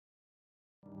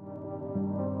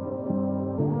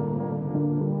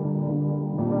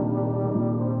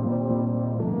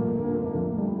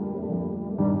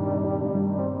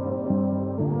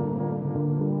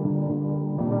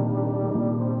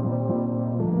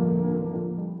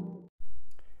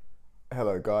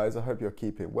Hello guys, I hope you're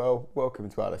keeping well. Welcome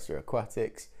to Alasdair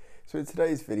Aquatics. So in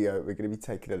today's video we're going to be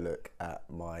taking a look at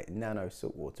my nano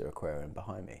saltwater aquarium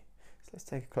behind me. So let's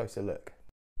take a closer look.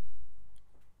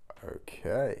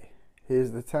 Okay,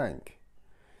 here's the tank.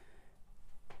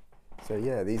 So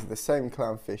yeah, these are the same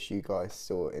clownfish you guys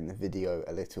saw in the video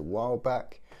a little while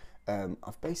back.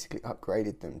 I've basically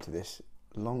upgraded them to this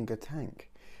longer tank.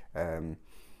 I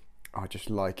just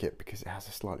like it because it has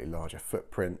a slightly larger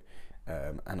footprint.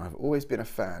 And I've always been a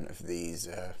fan of these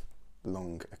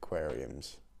long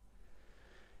aquariums.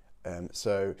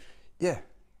 So yeah,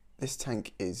 this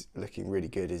tank is looking really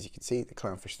good. As you can see, the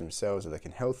clownfish themselves are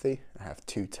looking healthy. I have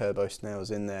 2 turbo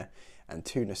snails in there and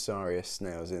 2 Nasarius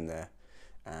snails in there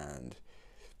and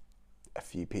a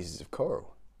few pieces of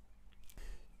coral.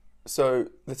 So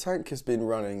the tank has been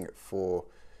running for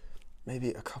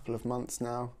maybe a couple of months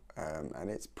now, and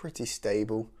it's pretty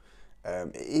stable.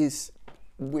 It is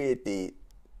weirdly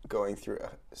going through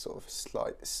a sort of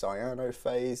slight cyano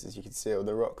phase, as you can see on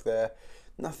the rock there.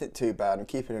 Nothing too bad, I'm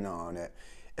keeping an eye on it.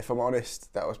 If I'm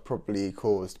honest, that was probably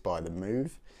caused by the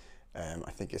move.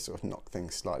 I think it sort of knocked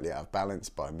things slightly out of balance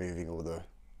by moving all the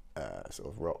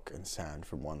sort of rock and sand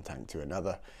from one tank to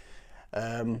another.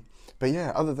 But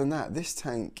yeah, other than that, this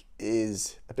tank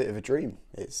is a bit of a dream.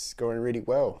 It's going really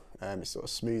well. It's sort of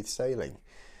smooth sailing.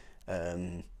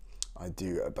 I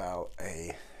do about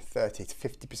a 30 to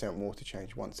 50% water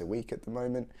change once a week at the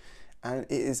moment, and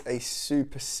it is a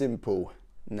super simple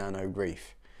nano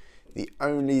reef. The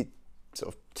only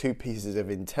sort of 2 pieces of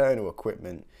internal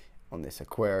equipment on this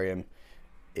aquarium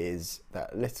is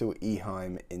that little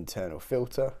Eheim internal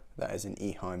filter. That is an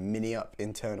Eheim mini up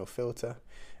internal filter,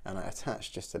 and I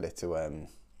attached just a little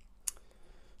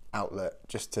outlet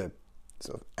just to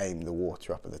sort of aim the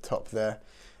water up at the top there.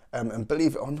 And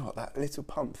believe it or not, that little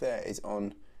pump there is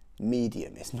on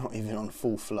medium. It's not even on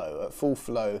full flow. At full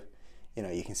flow, you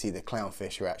know, you can see the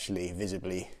clownfish are actually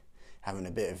visibly having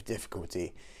a bit of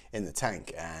difficulty in the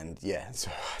tank, and yeah,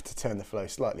 so I had to turn the flow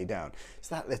slightly down.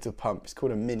 So that little pump, it's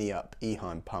called a mini up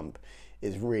Eheim pump,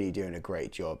 is really doing a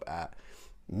great job at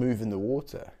moving the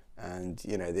water. And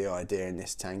you know, the idea in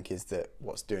this tank is that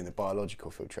what's doing the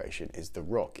biological filtration is the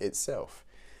rock itself.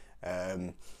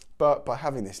 But by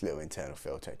having this little internal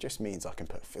filter, it just means I can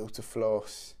put filter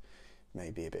floss,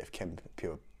 maybe a bit of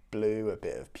pure blue, a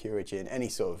bit of Purigen, any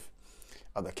sort of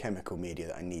other chemical media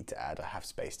that I need to add. I have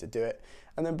space to do it.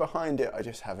 And then behind it, I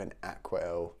just have an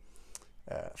Aquel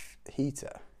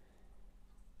heater.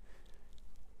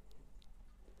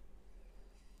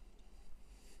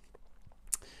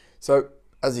 So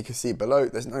as you can see below,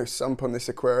 there's no sump on this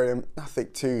aquarium,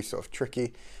 nothing too sort of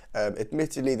tricky.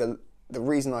 Admittedly, the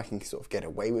reason I can sort of get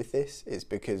away with this is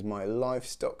because my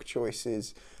livestock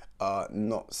choices are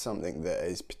not something that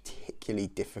is particularly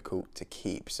difficult to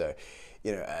keep. So,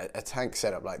 you know, a tank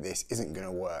setup like this isn't going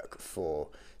to work for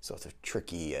sort of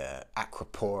tricky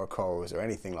aquapora corals or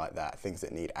anything like that, things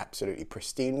that need absolutely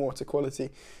pristine water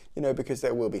quality, you know, because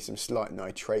there will be some slight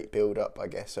nitrate buildup, I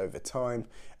guess, over time.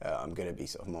 I'm going to be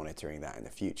sort of monitoring that in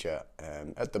the future.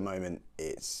 At the moment,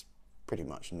 it's pretty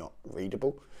much not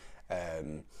readable.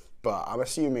 But I'm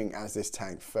assuming as this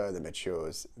tank further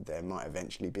matures, there might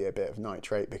eventually be a bit of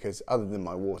nitrate, because other than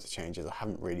my water changes, I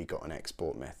haven't really got an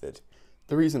export method.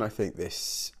 The reason I think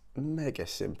this mega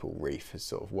simple reef has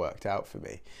sort of worked out for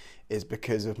me is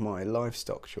because of my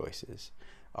livestock choices.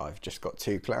 I've just got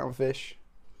 2 clownfish,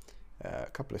 a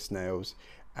couple of snails,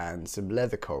 and some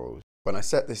leather corals. When I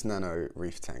set this nano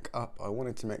reef tank up, I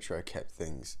wanted to make sure I kept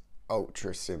things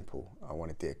ultra simple. I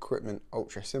wanted the equipment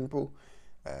ultra simple.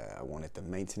 I wanted the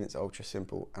maintenance ultra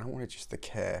simple, and I wanted just the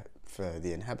care for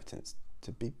the inhabitants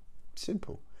to be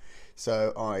simple.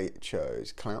 So I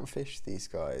chose clownfish. These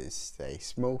guys stay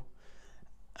small,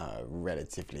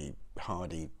 relatively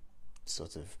hardy,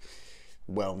 sort of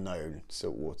well-known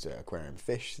saltwater aquarium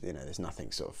fish. You know, there's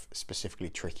nothing sort of specifically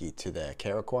tricky to their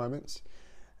care requirements.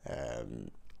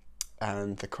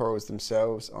 And the corals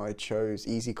themselves, I chose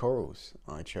easy corals.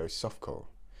 I chose soft coral.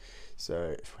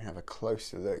 So if we have a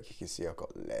closer look, you can see I've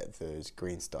got leathers,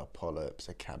 green star polyps,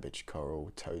 a cabbage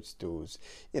coral, toadstools,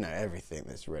 you know, everything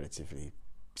that's relatively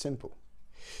simple.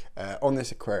 On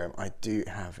this aquarium, I do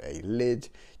have a lid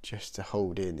just to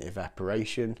hold in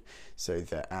evaporation, so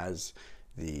that as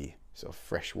the sort of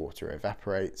fresh water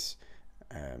evaporates,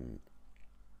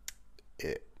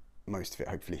 most of it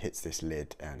hopefully hits this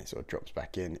lid and it sort of drops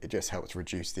back in. It just helps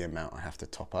reduce the amount I have to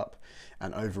top up,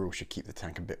 and overall should keep the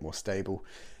tank a bit more stable.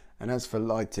 And as for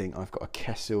lighting, I've got a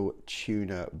Kessil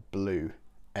Tuna Blue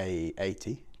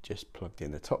A80 just plugged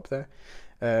in the top there.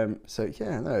 So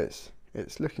yeah, no,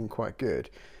 it's looking quite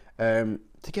good.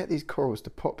 To get these corals to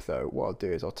pop though, what I'll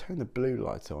do is I'll turn the blue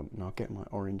light on and I'll get my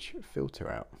orange filter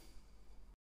out.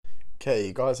 Okay,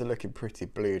 you guys are looking pretty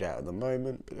blued out at the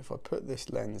moment, but if I put this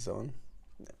lens on,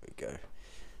 there we go.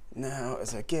 Now,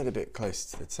 as I get a bit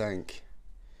closer to the tank,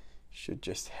 should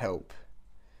just help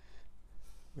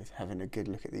with having a good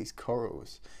look at these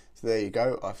corals. So there you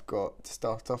go, I've got, to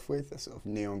start off with, a sort of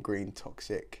neon green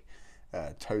toxic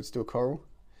toadstool coral.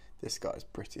 This guy's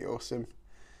pretty awesome.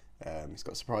 He's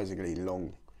got surprisingly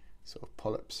long sort of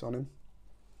polyps on him.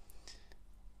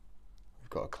 We've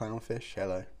got a clownfish,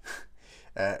 hello.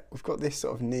 We've got this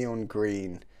sort of neon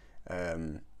green,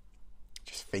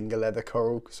 just finger leather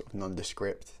coral, sort of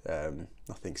nondescript,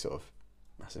 nothing sort of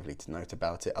massively to note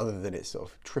about it, other than it's sort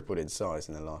of tripled in size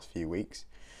in the last few weeks.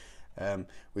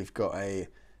 We've got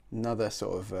another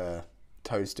sort of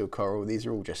toadstool coral. These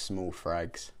are all just small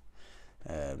frags.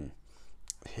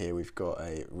 Here we've got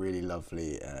a really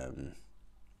lovely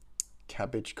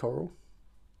cabbage coral,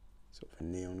 sort of a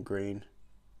neon green.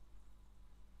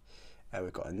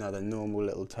 We've got another normal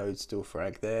little toadstool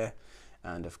frag there,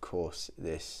 and of course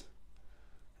this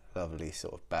lovely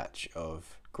sort of batch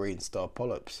of green star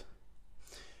polyps.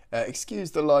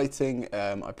 Excuse the lighting,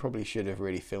 I probably should have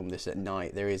really filmed this at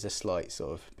night. There is a slight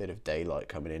sort of bit of daylight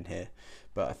coming in here,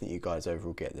 but I think you guys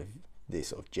overall get the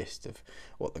sort of gist of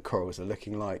what the corals are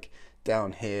looking like.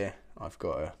 Down here I've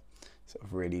got a sort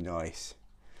of really nice,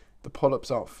 the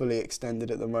polyps aren't fully extended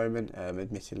at the moment,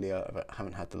 admittedly I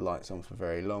haven't had the lights on for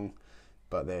very long,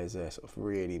 but there's a sort of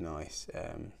really nice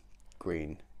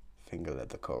green finger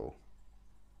leather coral.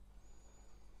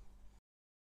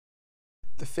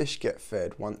 The fish get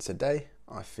fed once a day.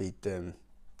 I feed them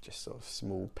just sort of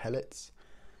small pellets.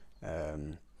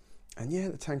 And yeah,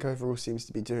 the tank overall seems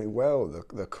to be doing well.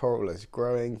 The coral is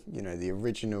growing. You know, the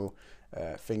original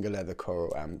finger leather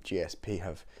coral and GSP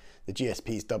the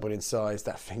GSP's doubled in size.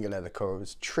 That finger leather coral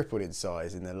has tripled in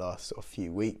size in the last sort of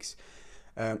few weeks.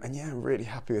 And yeah, I'm really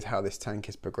happy with how this tank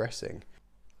is progressing.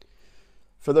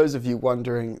 For those of you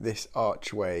wondering, this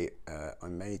archway, I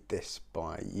made this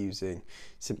by using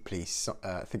simply,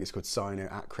 I think it's called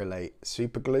cyanoacrylate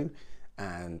super glue,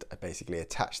 and I basically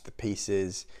attached the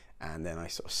pieces, and then I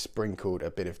sort of sprinkled a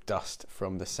bit of dust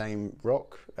from the same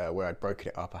rock where I'd broken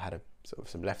it up. I had sort of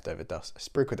some leftover dust. I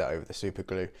sprinkled that over the super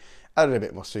glue, added a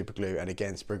bit more super glue, and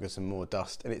again sprinkled some more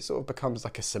dust, and it sort of becomes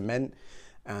like a cement,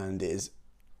 and it is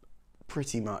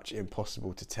pretty much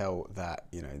impossible to tell that,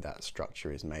 you know, that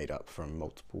structure is made up from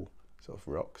multiple sort of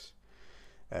rocks.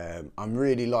 I'm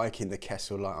really liking the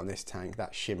Kessil light on this tank.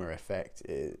 That shimmer effect,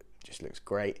 it just looks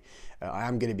great. I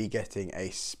am going to be getting a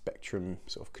spectrum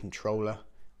sort of controller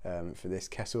for this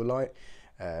Kessil light.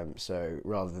 So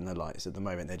rather than the lights at the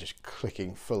moment, they're just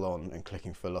clicking full on and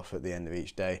clicking full off at the end of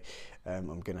each day.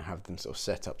 I'm going to have them sort of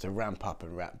set up to ramp up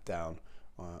and ramp down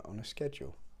on a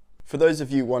schedule. For those of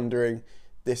you wondering,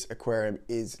 this aquarium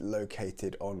is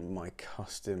located on my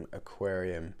custom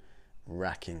aquarium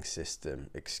racking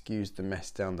system. Excuse the mess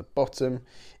down the bottom.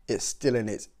 It's still in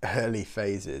its early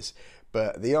phases,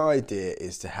 but the idea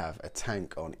is to have a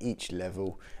tank on each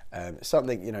level,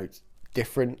 something, you know,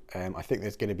 different. I think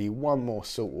there's going to be one more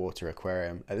saltwater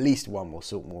aquarium, at least one more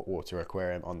saltwater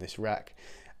aquarium on this rack.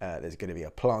 There's going to be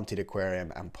a planted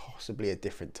aquarium and possibly a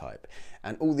different type.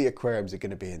 And all the aquariums are going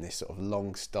to be in this sort of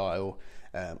long style.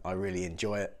 I really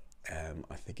enjoy it.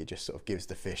 I think it just sort of gives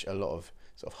the fish a lot of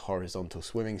sort of horizontal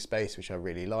swimming space, which I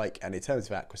really like. And in terms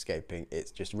of aquascaping,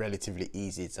 it's just relatively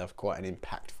easy to have quite an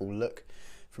impactful look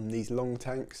from these long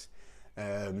tanks.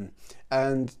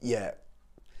 And yeah,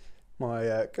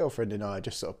 my girlfriend and I are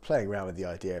just sort of playing around with the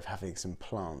idea of having some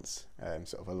plants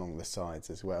sort of along the sides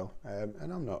as well.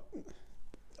 And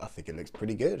I think it looks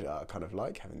pretty good. I kind of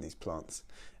like having these plants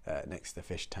next to the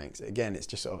fish tanks. Again, it's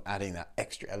just sort of adding that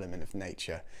extra element of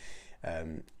nature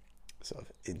sort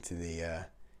of into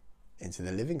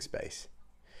the living space.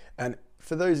 And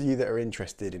for those of you that are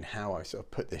interested in how I sort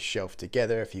of put this shelf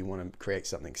together, if you want to create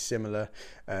something similar,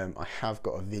 I have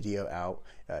got a video out,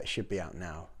 it should be out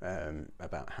now,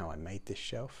 about how I made this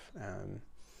shelf.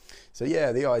 So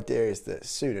yeah, the idea is that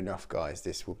soon enough, guys,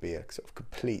 this will be a sort of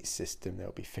complete system.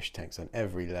 There'll be fish tanks on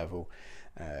every level,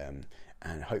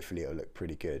 and hopefully it'll look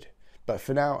pretty good. But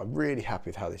for now, I'm really happy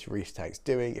with how this reef tank's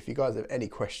doing. If you guys have any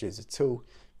questions at all,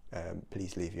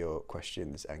 please leave your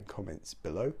questions and comments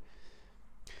below.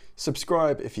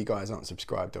 Subscribe if you guys aren't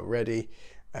subscribed already,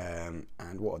 and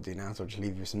what I'll do now is I'll just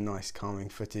leave you some nice calming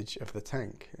footage of the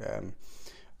tank.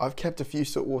 I've kept a few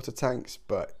saltwater tanks,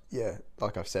 but yeah,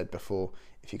 like I've said before,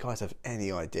 if you guys have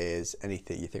any ideas,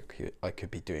 anything you think I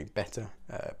could be doing better,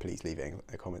 please leave it in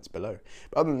the comments below.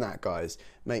 But other than that, guys,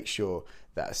 make sure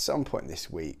that at some point this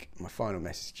week, my final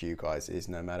message to you guys is,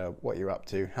 no matter what you're up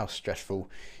to, how stressful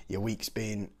your week's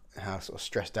been, how sort of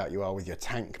stressed out you are with your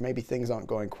tank, maybe things aren't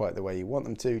going quite the way you want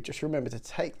them to, just remember to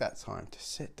take that time to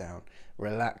sit down,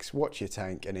 relax, watch your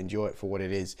tank and enjoy it for what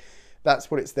it is.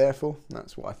 That's what it's there for.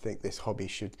 That's what I think this hobby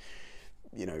should,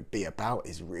 you know, be about,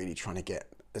 is really trying to get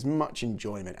as much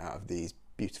enjoyment out of these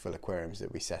beautiful aquariums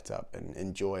that we set up and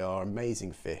enjoy our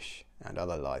amazing fish and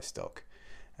other livestock,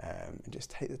 and just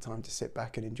take the time to sit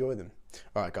back and enjoy them.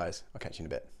 All right, guys, I'll catch you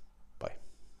in a bit. Bye.